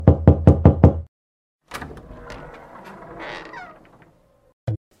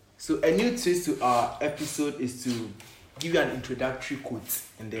So a new twist to our episode is to give you an introductory quote,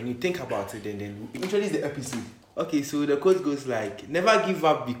 and then you think about it, and then we introduce the episode. Okay, so the quote goes like, "Never give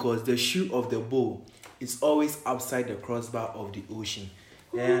up because the shoe of the bow is always outside the crossbar of the ocean."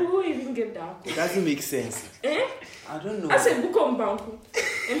 Who even get that? It doesn't make sense. Eh? I don't know. I said, book on Banku.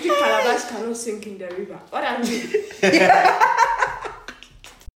 Empty calabash cannot sink in the river. What I mean?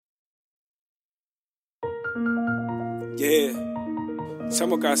 Yeah.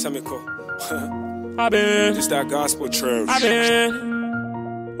 Samoka Samiko. Just that gospel church. Just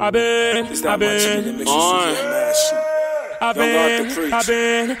that much in the mission. I've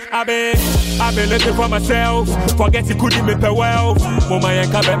been looking for myself. Forget it couldn't make the wealth. Mama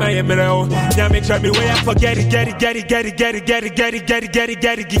and Kabe my emerald. Now make sure me way I forget it. Get it.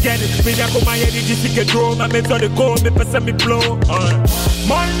 Me na come my head just take a draw. My mentor the go. Me pass me blow.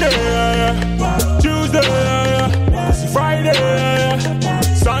 Monday, Tuesday, Friday,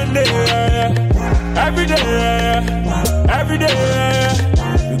 Sunday. Every day,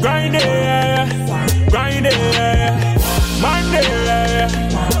 grinding. Monday,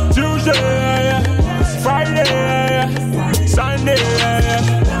 Tuesday, Friday, Sunday,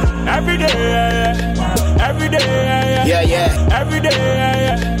 every day. Yeah. Every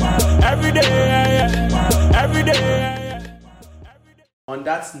day. On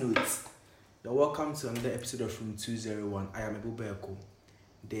that note, you're welcome to another episode of Room 201. I am Ebubeko,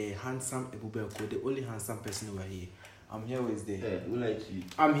 the handsome Ebubeko, the only handsome person over here. I'm here with the. Who like you?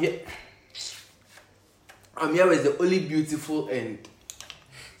 I'm here with the only beautiful and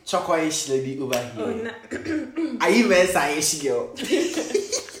chocolate lady over here. Oh, no. Are you Mensa girl?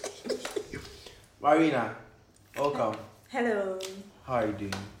 Marina, welcome. Hello. How are you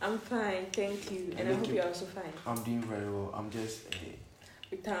doing? I'm fine, thank you. And I hope you're also fine. I'm doing very well. I'm just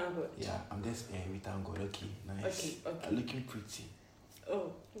We thank God. yeah, I'm just we thank God. Okay, nice. Okay. I'm looking pretty.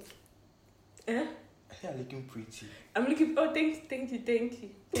 Oh. Eh? You're looking pretty. I'm looking. Oh, thank you.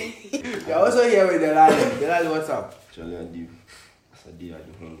 You're also here with the lady. The lady, what's up? Charlie, I do. As I do, I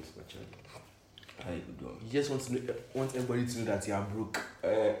do homeless, but Charlie. How you doing? You just want everybody to know that you are broke.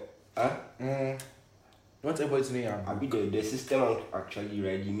 You want everybody to know you are I broke. be the system actually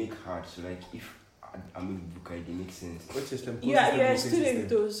right. You make hard. So like if I make book, it makes sense. What system? You're a System? student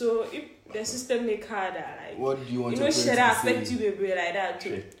too, so if the system make harder, like What do you want you know, your shit parents to affect say? you, baby, like that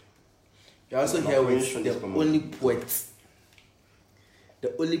too. You're also My here with mention the is from only my- poet. The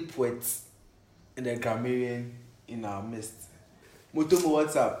only poet and the grammarian in our midst. Motomo,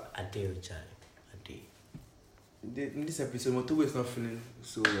 what's up? Ade Ojai. Ade. In this episode, Motomo is not feeling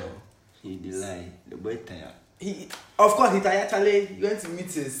so well. He the lie. The boy tired. Of course, he tired. Charlie, he went to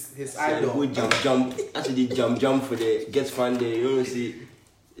meet his idol. Go jump. Actually, jump for the get funded. You know, see,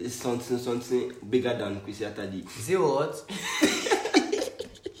 it's something bigger than Kwesi Atadi. Say what?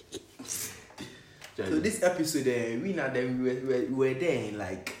 So this episode, we were there and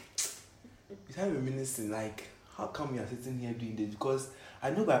like, we started reminiscing like, how come we are sitting here doing this? Because I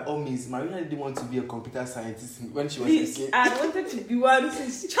know by all means, Marina didn't want to be a computer scientist when she was a Please, kid. I wanted to be one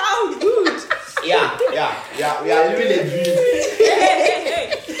since childhood. Yeah, we are living a dream.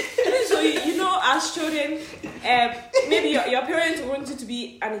 Hey. So you know, as children, maybe your parents want you to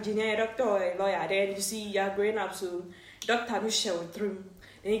be an engineer, a doctor, or a lawyer. Then you see you're growing up, so Dr. Michelle through.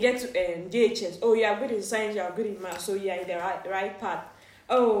 Then you get to JHS. Oh, you are good in science, you are good in math, so you are in the right path.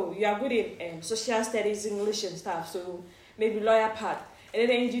 Oh, you are good in social studies, English and stuff, so maybe lawyer path. And then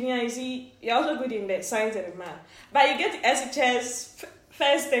the engineer, you see, you're also good in the science and the math. But you get to SHS,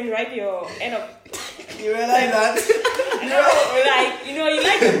 first thing, right, your end up. You realize that? You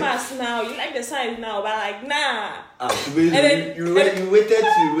like the maths now, you like the science now, but like, nah. You waited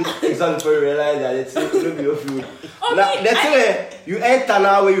to exam before you realize that it's not going to be your field. Okay, That's why you enter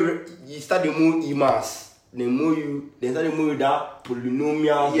now where you start the more EMAS. They start the more that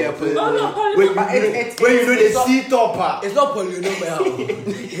polynomial. Yeah, when you know the C topper. It's not polynomial.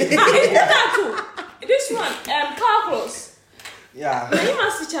 It's that too. This one, calculus. Yeah. My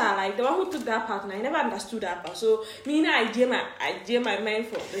maths teacher, like the one who took that part, and I never understood that part. So me now I gave my mind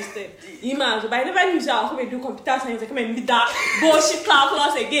for this thing. Emails, but I never knew how to do computer science. I come and do that bullshit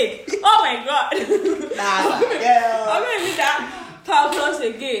calculus again. Oh my god. I'm gonna do that calculus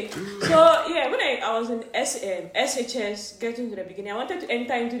again. So yeah, when I was in SHS, getting to the beginning, I wanted to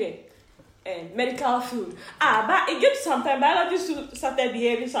enter into the medical field. But it gets sometimes biologists started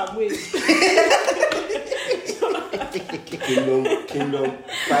behaving some ways. Kingdom,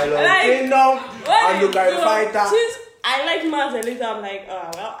 pilot. Like, Kingdom, and you can fight that. Since I like maths a little, I'm like,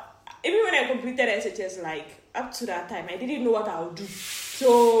 even when I completed SHS, like, up to that time, I didn't know what I would do.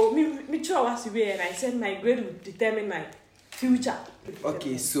 So, me too, I was away, and I said my grade would determine my future.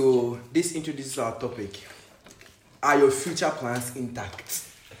 Okay, so this introduces our topic. Are your future plans intact?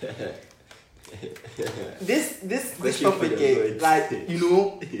 This Question for topic, the like, you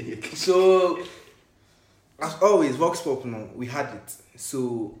know, so as always, Vox Pop, no, we had it.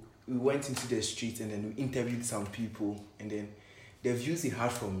 So we went into the streets and then we interviewed some people, and then the views we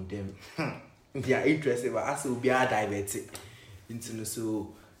had from them, they are interested, but as will be diverted into.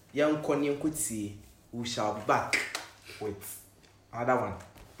 So young Konyan could see we shall be back with another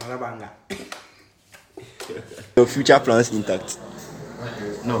banger. Your future plans intact?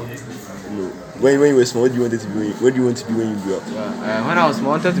 No. When you were small, what do you want to be? What do you want to be when you grow up? When I was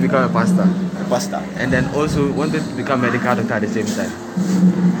small, I wanted to become a pastor. A pastor. And then also wanted to become a medical doctor at the same time.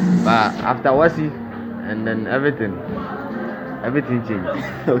 But after Wasi, and then everything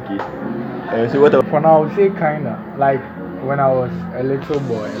changed. Okay. So what? For now, I would say kinda. Like when I was a little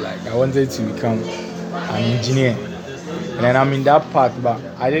boy, like I wanted to become an engineer. And then I'm in that path, but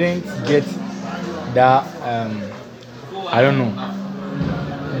I didn't get that I don't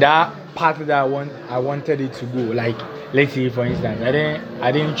know, that path that I wanted it to go. Like let's say for instance,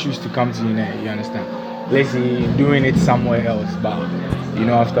 I didn't choose to come to United, you understand? Let's say doing it somewhere else, but you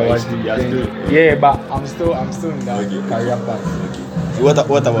know afterwards yeah, but I'm still in that career path. Okay. So what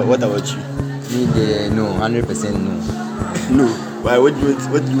about you? Me, no, 100% no. No. Why? What do you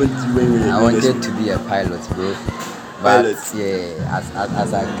want to do when you were? I wanted to be a pilot, bro. But Pilot. yeah,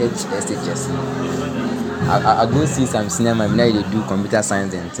 as I catch SHS, I go see some cinema. Now they do computer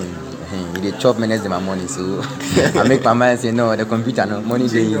science and things. They chop minutes in my money, so I make my mind say no, the computer no money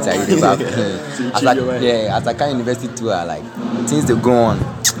they inside. As I come university too, like things they go on,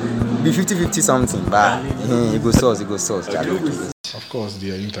 be 50-50 something, but it goes source. Of course,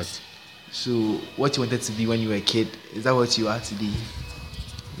 they are intact. So what you wanted to be when you were a kid, is that what you are today?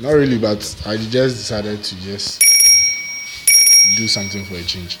 Not really, but I just decided to just do something for a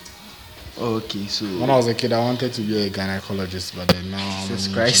change. Okay, so When I was a kid, I wanted to be a gynecologist, but then now I'm Jesus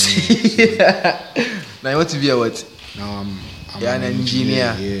an Christ. engineer. Now you want to be a what? Now You're an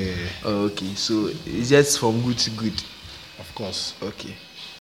engineer. Yeah, Oh, okay, so it's just from good to good. of course. Okay.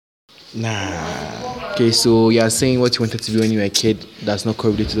 Okay, so you are saying what you wanted to be when you were a kid does not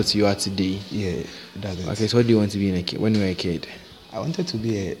correlate to what you are today. Yeah, it doesn't. Okay, so what do you want to be when you were a kid? I wanted to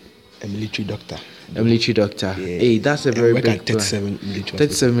be a military doctor. A military doctor. Yeah. Hey, that's a very work big at 37 military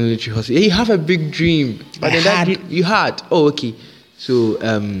 37 military hospital. Hey, you have a big dream. But then that you had. Oh, okay. So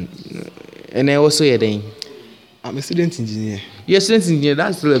and then also you're then. I'm a student engineer. You're a student engineer.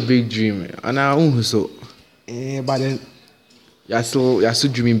 That's still a big dream. And I so. But then You're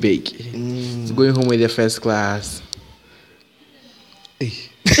still dreaming big. So going home with your first class. Hey.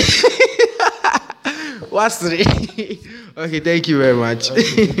 What's the Okay, thank you very much.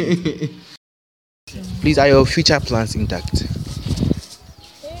 Please, are your future plans intact?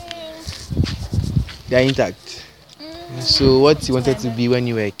 They are intact. So what you wanted to be when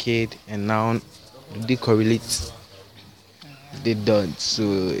you were a kid and now they correlate? They don't, so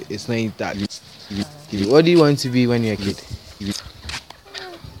it's not intact. What do you want to be when you're a kid?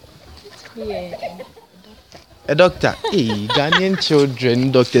 A doctor. Hey, Ghanaian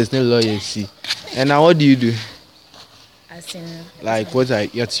children, doctors, no lawyers. See. And now, what do you do? As in, Like, what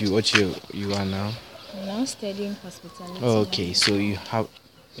you are now? now studying hospitality. Oh, okay, so you have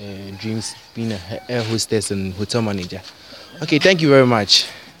dreams being an air hostess and hotel manager. Okay, thank you very much.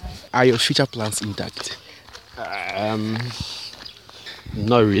 Are your future plans intact?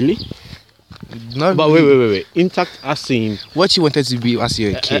 Not really. Not But really. wait. Intact as in, What you wanted to be as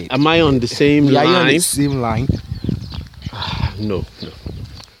you're a kid? am I on the same Are line? you on the same line? No.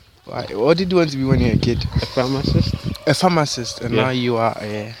 Why? What did you want to be when you were a kid? A pharmacist, A pharmacist, and Yeah. now you are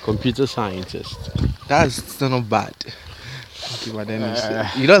a. computer scientist. That's still not bad. Okay, but then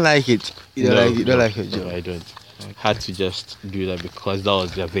you don't like it. You don't like your job. No, I don't. Had to just do that because that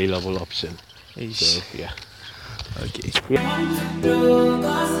was the available option. Eish. So yeah. Okay.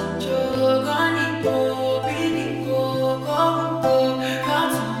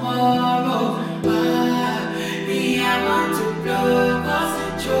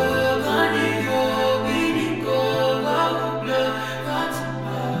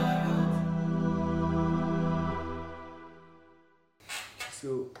 So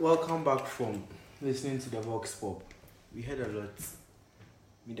welcome back from listening to the Vox Pop. We heard a lot.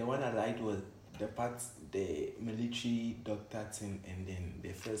 The one I liked was the part, the military doctor thing, and then the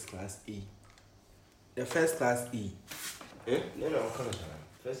first class E. The first class E. No, I'm coming.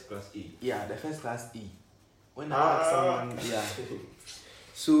 First class E. Yeah, the first class E. When I ask someone, yeah.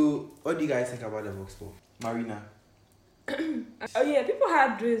 So, what do you guys think about the Vox Pop? Marina? Oh yeah, people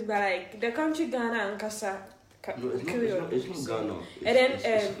had dreams, but like the country Ghana and Kasa, It's not Ghana.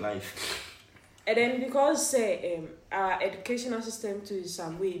 It's life. And then because our educational system too is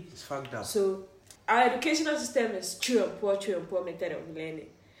some way. It's fucked up. So our educational system is true and poor method of learning.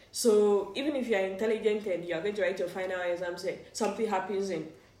 So even if you are intelligent and you are going to write your final exam, say something happens and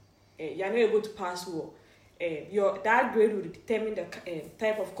you are not able to pass well, that grade will determine the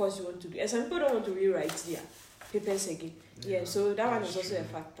type of course you want to do. And some people don't want to rewrite their papers again. Yeah, so that one is also a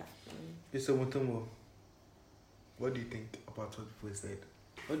factor. Mr. Mutombo, what do you think about what people said?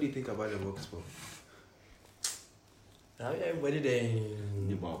 What do you think about the Vox Pop? Now everybody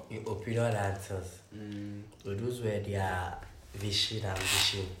in opinion answers. So those were their vision and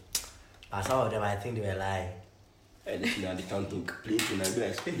vision. But some of them, I think they were lying. And they can't talk. Please, you know, be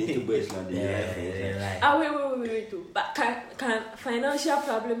explaining to boys now. They lie. Wait. But can financial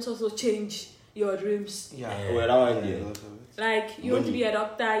problems also change your dreams? Yeah. Well, that one, yeah. Like, you want to be a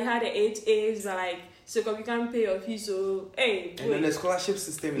doctor, you had the 8 A's, like, so you can't pay your fees, so, hey. And then the scholarship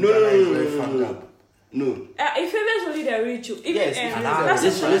system in No. is very fucked up. No. It favors only the rich. Yes,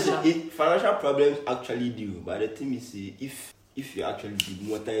 financial problems actually do, but the thing is, if you actually did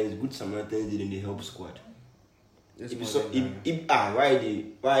more times, Good Samaritans did in the help squad. Why they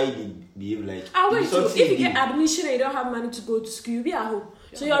behave like? If you get admission and you don't have money to go to school, you'll be at home.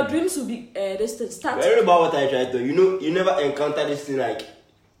 So your dreams will be starting. Very about what I try to. You never encounter this thing like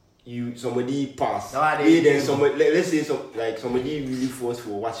somebody pass. Then somebody, let's say somebody really forced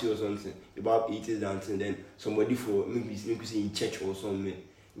for what or something about 80s dancing. Then somebody for maybe say in church or somewhere,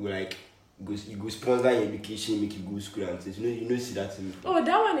 you go sponsor your education, make you go to school and things. You know see that thing. Oh,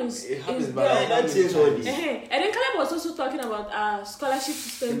 that one is there. That thing's all this. And then Caleb was also talking about scholarship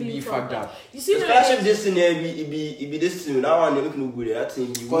system being fucked up. You see, the scholarship this thing here, it be this thing. That one they make no good. That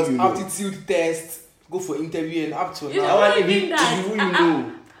thing because aptitude test, go for interview and up to now. That one you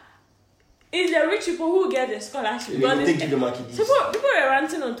know. It's the rich people who get the scholarship. People were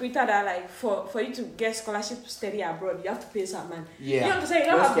ranting on Twitter that like for you to get scholarship to study abroad, you have to pay some money. Yeah. You have to say you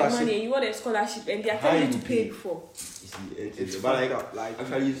don't have the money and you want a scholarship and they are telling you to pay before. But like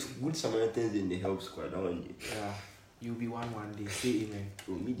actually it's Good Samaritans in the help squad. That one. Yeah. You'll be one day. Say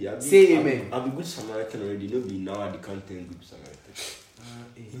amen. Say amen. I'll be Good Samaritan already. No be now at the content Good Samaritan.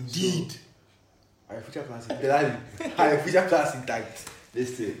 Indeed. Our future plans intact. Our future plans intact.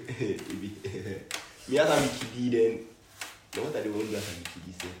 This thing, me as a kid then, what are the ones as a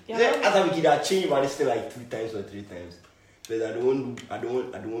kid? As a kid, I changed my this thing like 2 times or 3 times. Because I don't want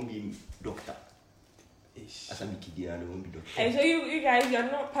to be doctor. As a kid, I don't want to be doctor. And so you guys,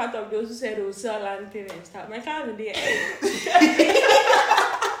 you're not part of those who said they'll sell lantern and stuff. My cousin did.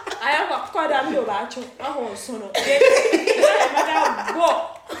 I have a card and no batch. I want son of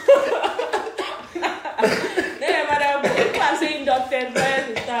saying doctor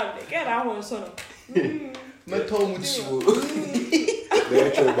and stuff. They get our own son. Not too much.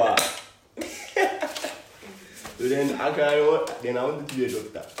 Very true, bad. So then I want to be a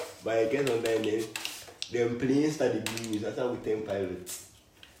doctor. But I guess on time then planes started doing this. That's how we 10 pilots.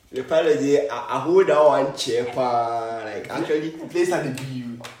 The pilot I hold that one chair like actually planes started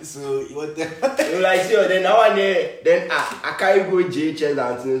doing so you want them like so then that one then I can't go JHS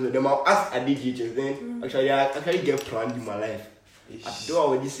and things so then I ask I did JHS then actually I actually get planned in my life. I don't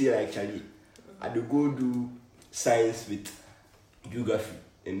already say like actually I do go do science with geography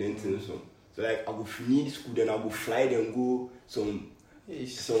and then things so like I go finish school then I go fly then go some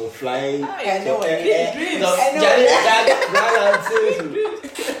flying. I know everybody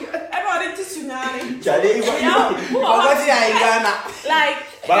teach you now.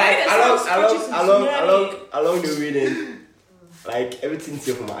 Along the way then, like everything's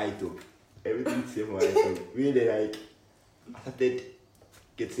here for my eye top. Really like I started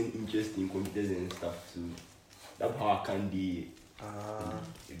getting interest in computers and stuff too. That's how I can do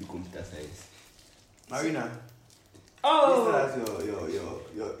computer science. Marina. Oh,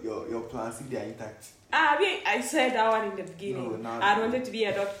 your plans if they are intact. I said that one in the beginning. I wanted to be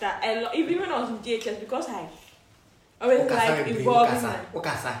a doctor. Even when I was in JHS because I always like involved. Yeah.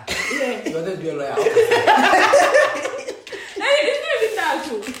 You wanted to be a lawyer. It's not even that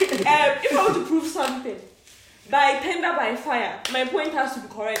too. If I want to prove something by tender by fire, my point has to be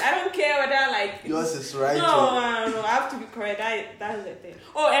correct. I don't care whether like yours is right. No, I have to be correct. That's the thing.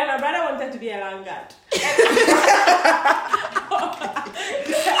 Oh, and my brother wanted to be a landguard.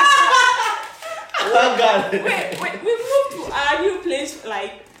 Wait, we moved to our new place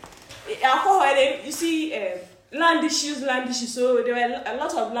like alcohol. You see, land issues. So there were a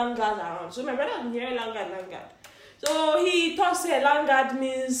lot of landguards around. So my brother was hearing landguard. So he thought say landguard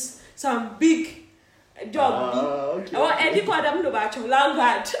means some big job. Okay. I want any call them no batch of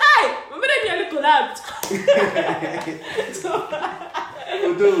Langard. Hey, we made nearly collapsed.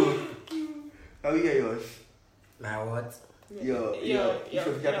 Although, how you hear yours? My what? Your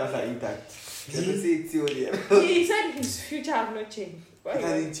future plans are intact. Let me say it's your He said his future have not changed. It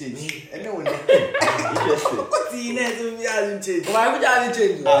hasn't changed. Anyone? Interesting. What's the next one? It hasn't changed. Why would I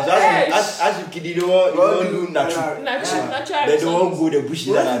change? As you kid, you don't do natural. Natural. They don't go the bushes.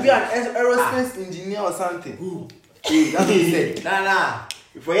 You want to be an aerospace engineer or something? Who? Hey, that's what he said. Nah.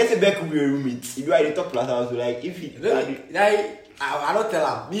 If I get back, be a roommate. You do I talk plus house like if he. I don't tell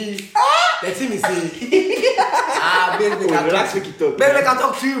him. Me, the team is saying, baby, relax, make it talk. Baby, I can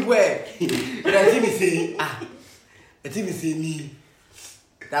talk to you where. But the team is saying, the team is saying me.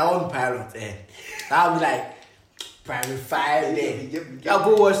 That one pilot, I'll be like, Private 5 there. I'll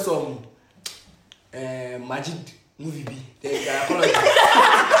go watch some Magic movie B. Then gynecology.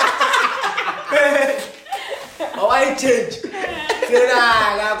 Oh, I change. Say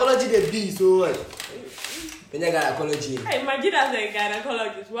nah, gynecology the B, so what? When you gynecology. Hey, imagine as a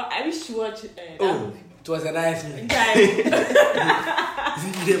gynecologist. Well, I wish to watch that movie. It was a nice movie.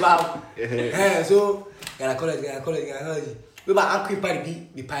 So, gynecology. We my uncle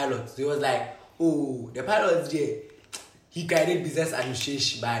the pilot. So he was like, oh, the pilot there, he guided business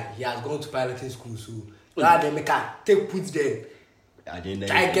administration, but he has gone to piloting school. So now they make a take put there.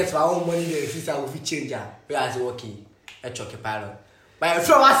 Try get my own money there. Since I will be changer. We are working. I chuck a pilot. But if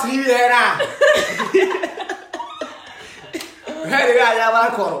someone was leaving here now, where the guy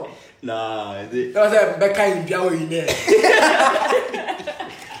have a call? Nah, is it? That was a Becca in Biao in there.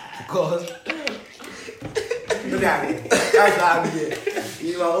 Because. That's how I'm here.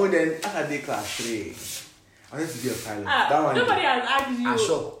 In my own then, after day class 3, I wanted to be a pilot. That one. Nobody has asked you. I'm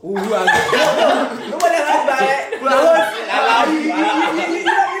sure. Who has Nobody has asked me. You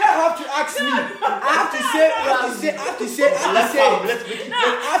don't have to ask me. I have to say.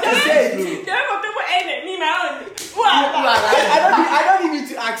 I don't need you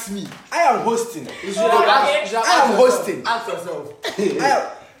to ask me. I am hosting. I am hosting. Ask yourself.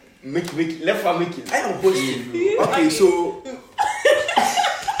 Make left for make it. I am hosting. Okay, so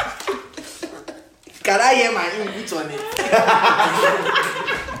can I hear my input on it?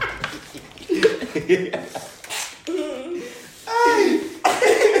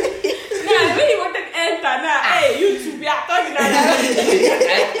 Nah, when you want to enter now, hey, YouTube, we are talking about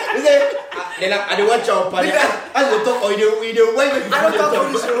Then I don't watch your party. I don't talk or you don't wait. I don't talk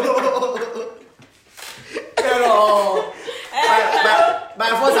on the show. Pero by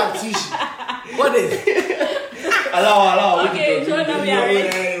force I'm teaching. What is? Allow. Okay, so now we are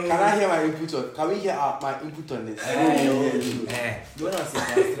ready. Can I hear my input on? Can we hear my input on this? When I was in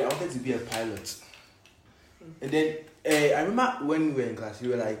class 3, I wanted to be a pilot. And then I remember when we were in class, you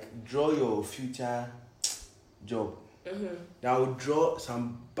were like, draw your future job. Then I would draw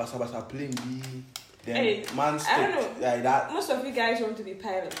some basa plane B. Then man's I don't know. Like that. Most of you guys want to be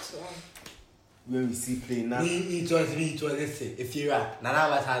pilots. So. When we see plane now. It was let's say, if you're none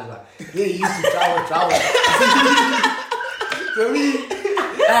of us has one. We used to travel. So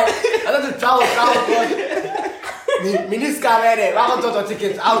I love to travel. Minister ready. I want to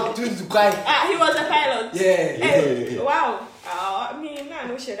tickets out to Dubai. He was a pilot. Yeah. Wow. I mean, I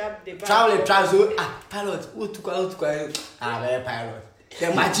know shut up the travel. Pilot. Who took out? Very pilot.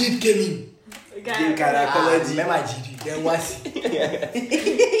 Then Majid came in. Gynecology. Majid. Then what's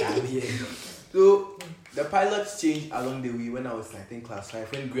So the pilots changed along the way when I was, I think, class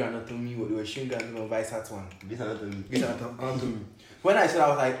 5. When Grey Anatomy, they were showing anatomy on Vice at 1. Grey Anatomy. When I said, I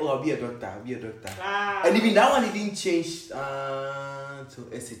was like, oh, I'll be a doctor. And even that one, it didn't change to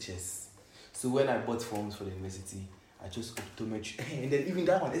SHS. So when I bought forms for the university, I chose optometry. And then even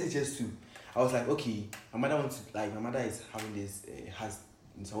that one, SHS too. I was like, okay, my mother is having this,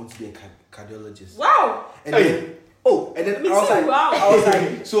 so I want to be a cardiologist. Wow! And then, I was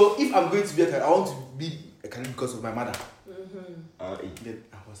like, so if I'm going to be a cardiologist, I want to be a cardiologist because of my mother. Then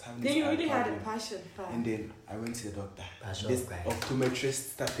I was having then you really had a passion. And then I went to the doctor. This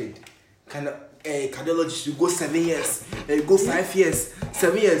optometrist started. Kind of cardiologist, you go 7 years, then you go 5 years,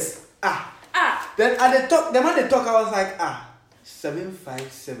 7 years. Then at the talk, the man they talk, I was like,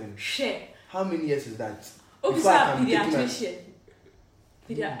 757. Shit. How many years is that? Okay, so pediatrician.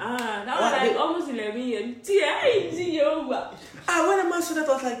 That was like almost 11 years. When the man saw that,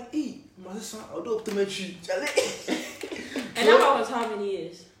 I was like, hey, my son, I'll do optometry. And that was how many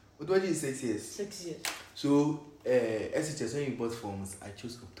years? Optometry is 6 years. 6 years. So, SHS, when you bought forms, I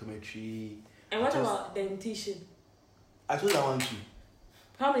chose optometry. And what about dentition? I chose that one too.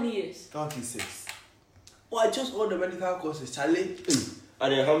 How many years? 26. Oh, I chose all the medical courses, Charlie.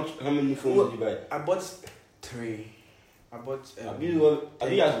 And then how many phones did you buy? I bought 3. I bought. Have you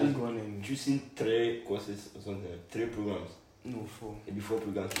gone in choosing 3 courses or something? 3 programs? No, 4. Maybe 4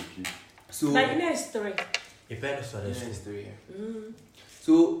 programs to choose. So like next 3. Depends on the school. next 3.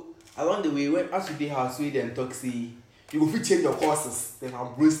 So along the way, when as you dey house, we then talk say you go fit change your courses. Then our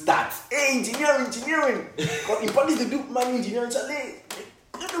bro start. Hey, engineering. Because important to do money engineering. Charlie,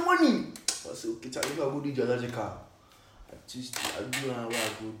 get the money. I say okay, Charlie, if I go do geological, I do what I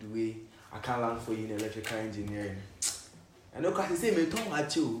go do. Way I can't learn for you in electrical engineering. I know because say me don't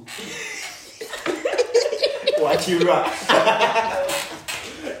watch you. Watch you rock.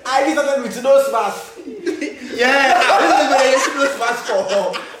 I did something with no smash. Yeah, this is no smash for.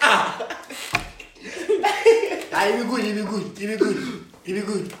 You be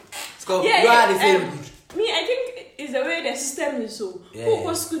good. Scott, Yeah, you are the same good. Me, I think it's the way the system is so. Yeah. Who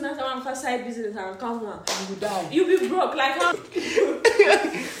go school now someone for side business and come one. You die. You be broke like how.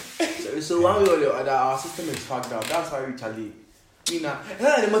 So one way or the other, our system is fucked up. That's why we Charlie.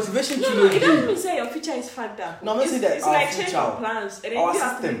 The motivation to No, it doesn't mean say your future is fucked up. No, I'm not saying that it's our like future, change your plans and then our you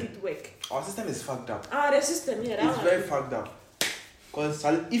have to system. make it work. Our system is fucked up. The system, yeah, that It's one. very fucked up. Cause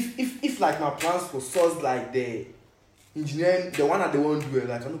if like my plans were sourced like the engineering, the one that they won't do it,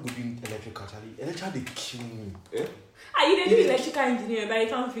 like I'm not good doing electrical. Charlie, electrical they kill me. Yeah? You didn't do electrical engineering, but you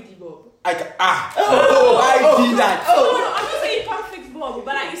can't fix the bulb. I did that. No, I'm not saying you can't fix bulb,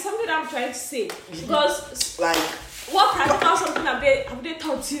 but like, it's something I'm trying to say because Like what practical something have they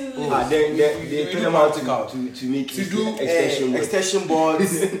taught you? Then they tell them how to make to do extension work. extension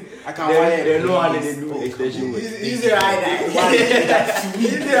boards. I can wire. They know how they do extension work. He's the right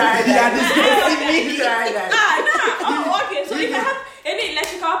Okay, so if I have any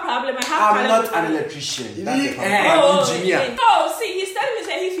electrical problem, I have I'm problem not with an it. electrician. That's the problem. I'm an engineer. Okay. Oh, see, he's telling me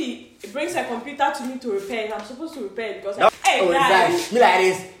that if he brings a computer to me to repair it, I'm supposed to repair it because hey, guys. exactly. Me like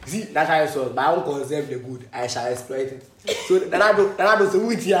this. See, that's how it was. My own concept the good. I shall exploit it. So that I do so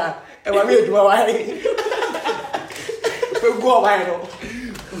with ya. And I made my wife. Go away, no.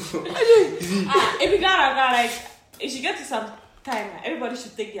 If you got like, if you get to some time, everybody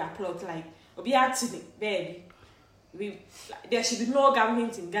should take their plot. Like, be acting, baby. There should be no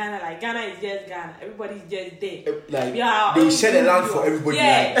government in Ghana. Like Ghana is just Ghana. Everybody's just there. Like they share the land for everybody.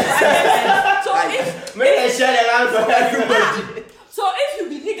 Yeah. Like. So if They share the land for everybody. So if you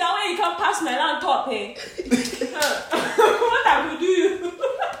be nigga when you can pass my land top, eh? What I will do you?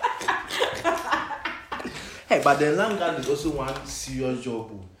 Hey, but the land guard is also one serious job.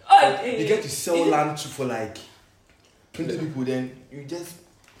 You get to sell land to for like 20 people, then you just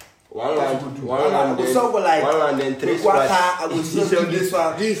one land, then 3 spots. I will sell this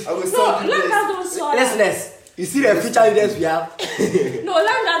one. I will sell land guard don't sell land. Listen, you see the future leaders we have? No,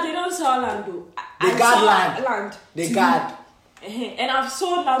 land guard they don't sell land though. They guard land. They guard. And I've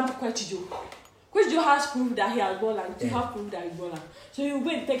sold land to Kwechijo. Kwechijo has proved that he has bought land. You have proved that he bought land. So you go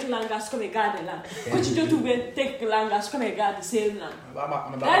and take land guards come and guard the land. Kwechijo to go and take land guards come and guard the same land.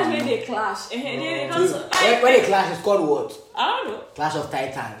 That's when they clash. They don't So, when they clash, it's called what? I don't know. Clash of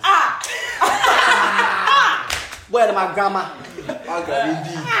Titans. Where my grandma?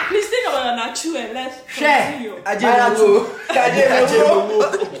 Please think about Nachu and let's continue.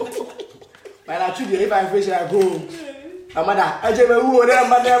 My Nachu, if I fish, I go. Amanda, I just who there,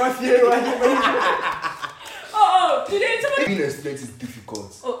 Amanda, Today somebody. Being a student is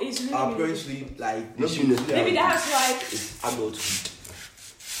difficult. Oh, it's really. Apparently, like Maybe that's why. It's adulthood.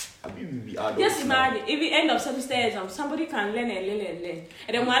 Just imagine if the end of semester exam, somebody can learn, and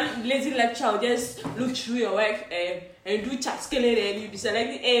then one lazy lecturer will just look through your work and do chat scale and you be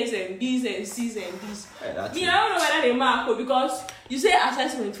selecting A's and B's and C's and D's. I don't know whether they mark because you say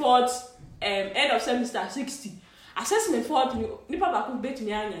assessment for end of semester 60. Assessment for nipa baku bet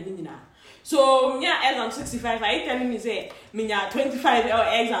me anya ni nyina. So exam 65. Are you telling me say me 25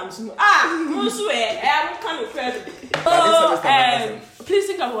 exams? Also I'm kind of credit. Please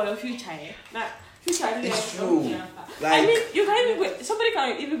think about your future. Future it's true. Like, I mean, you can even go, somebody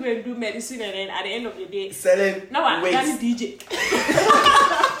can even go and do medicine and then at the end of the day selling. No, I'm DJ.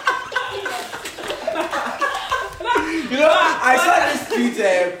 You know, I saw this tweet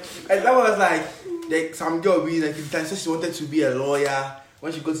and that was like some girl being like, so she wanted to be a lawyer.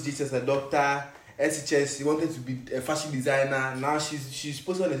 When she goes to GCS, a doctor. SHS, she wanted to be a fashion designer. Now she's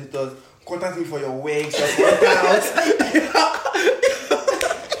posting on the status, contact me for your wigs, your workouts.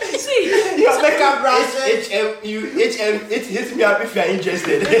 See, your makeup brush. Hit me up if you are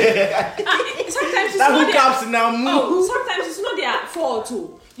interested. Sometimes it's that not hookups now move. Sometimes it's not their fault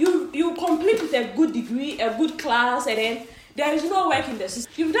too. You complete with a good degree, a good class, and then there is no work in the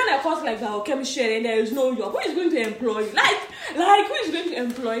system. You've done a course like biochemistry and there is no job. Who is going to employ you? Like who is going to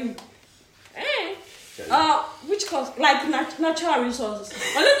employ you? Which course? Like natural resources.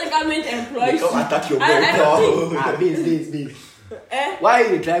 Unless the government employs you. Attack your boy. I don't think. Base. Why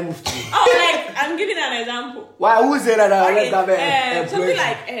you try move to? Like I'm giving an example. Why? Who said that? Something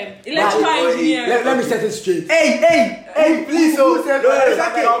like electrical engineering. Let me set it straight. Hey, please, who said that?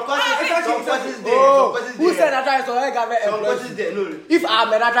 Who said that? So government employees. If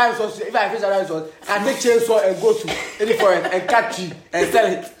I'm a natural resource, if I face a natural resource, I take chainsaw and go to any forest and cut tree and sell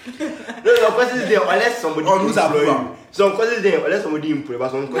it. No, your question is there unless somebody employ you. Some courses there unless somebody employ,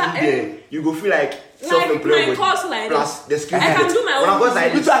 but some courses there you go feel like self-employed. My course like plus this. the skills. I can do my own.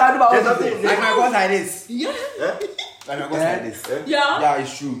 Like this. I can do my own. Like my course like this. Yeah. Like my course like this. Yeah. Yeah,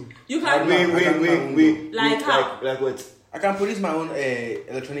 it's true. You can. Wait. Like how? Like what? I can produce my own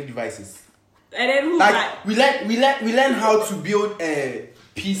electronic devices. And then who? Like we learn how to build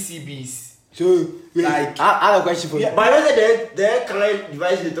PCBs. So like I have a question for you. But I know the current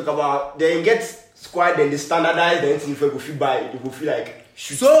devices they talk about, they get squad and they standardize the thing for you go feel by you go feel like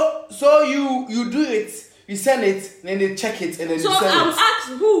shoot. So you do it, you send it, then they check it and then so you send I'm it. asked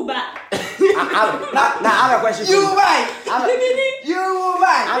who buy. I have a question for you. You buy.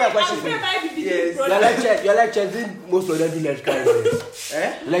 I have a question for you. Yes. Your lectures did most of them do electrical engineers.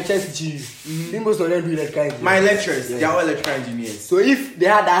 Lectures teach you. Did most of them do electrical engineers. My lecturers, they are all electrical engineers. So if they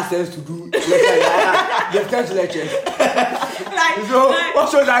had access to do lectures, they tend to lectures. So what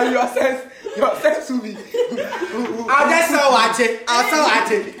shows that your sense will be? I'll just start watching.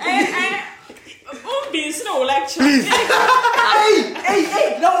 Please, no lecture. Please. Hey,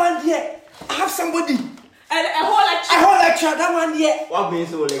 that one here. I have somebody. And a whole lecture. That one here. What means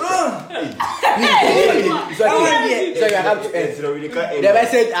so lecture? So you have to end. The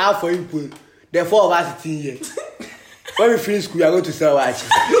message I have for you, the four of us sitting here. When we finish school, we are going to sell watch.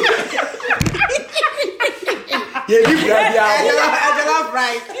 Yeah, give Brady I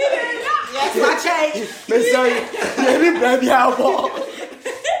right. Yes, watch it. Sorry. Yeah, give Brady out.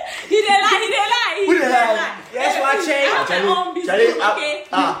 He didn't lie. Yes, watch it. Charlie,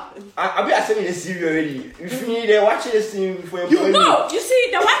 I'll be assuming the series already. If you need to watch the scene before you see,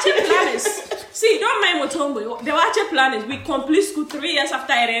 the watching planners. See, don't mind Mutombo. The watching planners, we complete school 3 years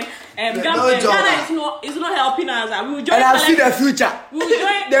after it. Ghana is not helping us. We will join. And I've seen the future.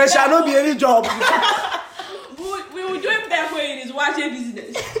 There shall not be any job. We will join them in his watching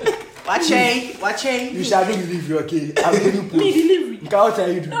business. Watching. You shall believe you, okay? I'm going to put. Me delivery. What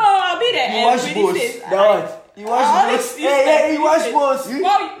tell you do? No, I'll be there. You watch both. The what? You watch both. Hey, you watch both. No,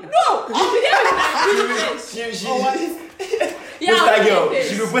 I'll be there with my business. Poster girl.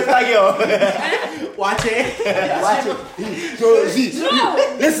 She do poster girl. Watch it. So see.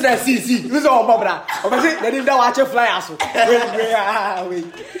 Listen, listen to my brother. I'm saying let him that watch fly also. Wait.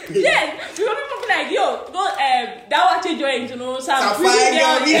 Yeah, you want people like yo, go that watch join to know some.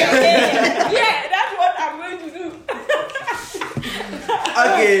 Yeah, that's what I'm going to do.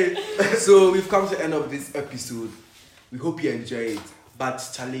 Okay, so we've come to the end of this episode. We hope you enjoy it. But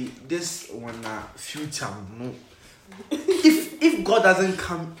Charlie, this one future, no. If God doesn't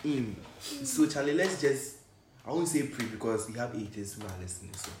come in, so Charlie, let's just, I won't say pray because we have atheists who are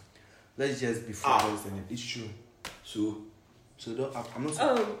listening. So let's just be focused on it. It's true. So don't. I'm not.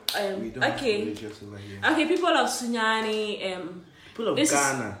 We don't have religious over here. Okay, people of Sunyani,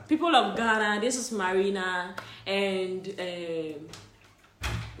 people of Ghana. This is Marina, and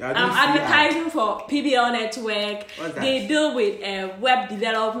I'm advertising for PBL Network. They deal with web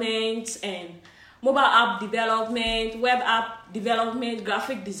development and mobile app development, web app development,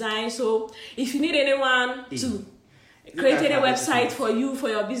 graphic design. So if you need anyone to create a website for you, for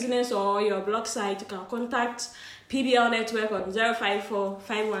your business or your blog site, you can contact PBL Network on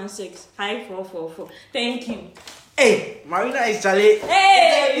 054-516-5444. Thank you. Hey, Marina is Charlie.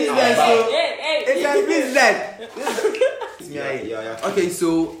 Hey! It's a business. Yeah. Okay,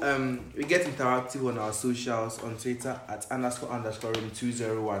 so we get interactive on our socials on Twitter at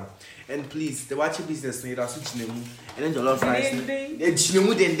 __room201. And please, the watch business need us to and then your love rice.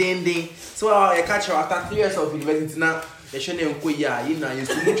 So I catch you after 3 years of university now. You shouldn't go ya, you know, you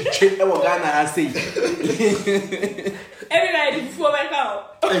need to check our Ghana as say. Everybody before my car.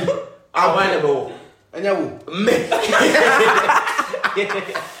 I'll buy the ball. And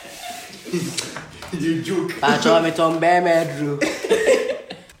you joke. I told me Tom Bear Drew.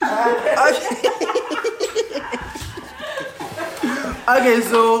 Okay,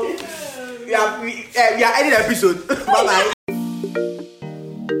 so we are ending the episode. Bye bye.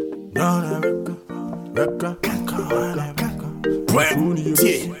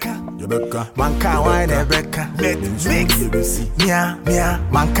 Manka wine Rebecca. Mix. Mia,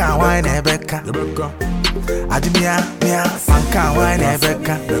 manka wine Rebecca. Adimia, manka wine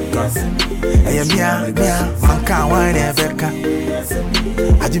Rebecca. Hey, mia, manka wine Rebecca.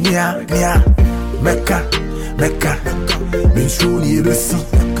 Adimia, Mecca. Minstroni ebesi.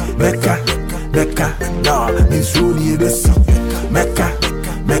 Mecca. No, minstroni ebesi. Mecca.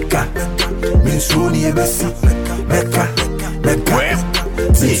 Minstroni ebesi. Mecca.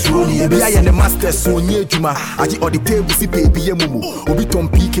 Be I the master so near Juma. Aji or the table si baby mumu. Obi Tom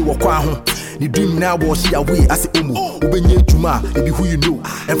PK wakwa ho. The dream now was she away as a umu. Obenye Juma, it be who you know.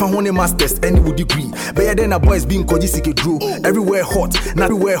 And for one masters, any would degree. Better than a boys being koji sike drew. Everywhere hot,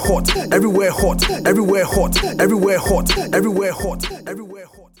 everywhere hot.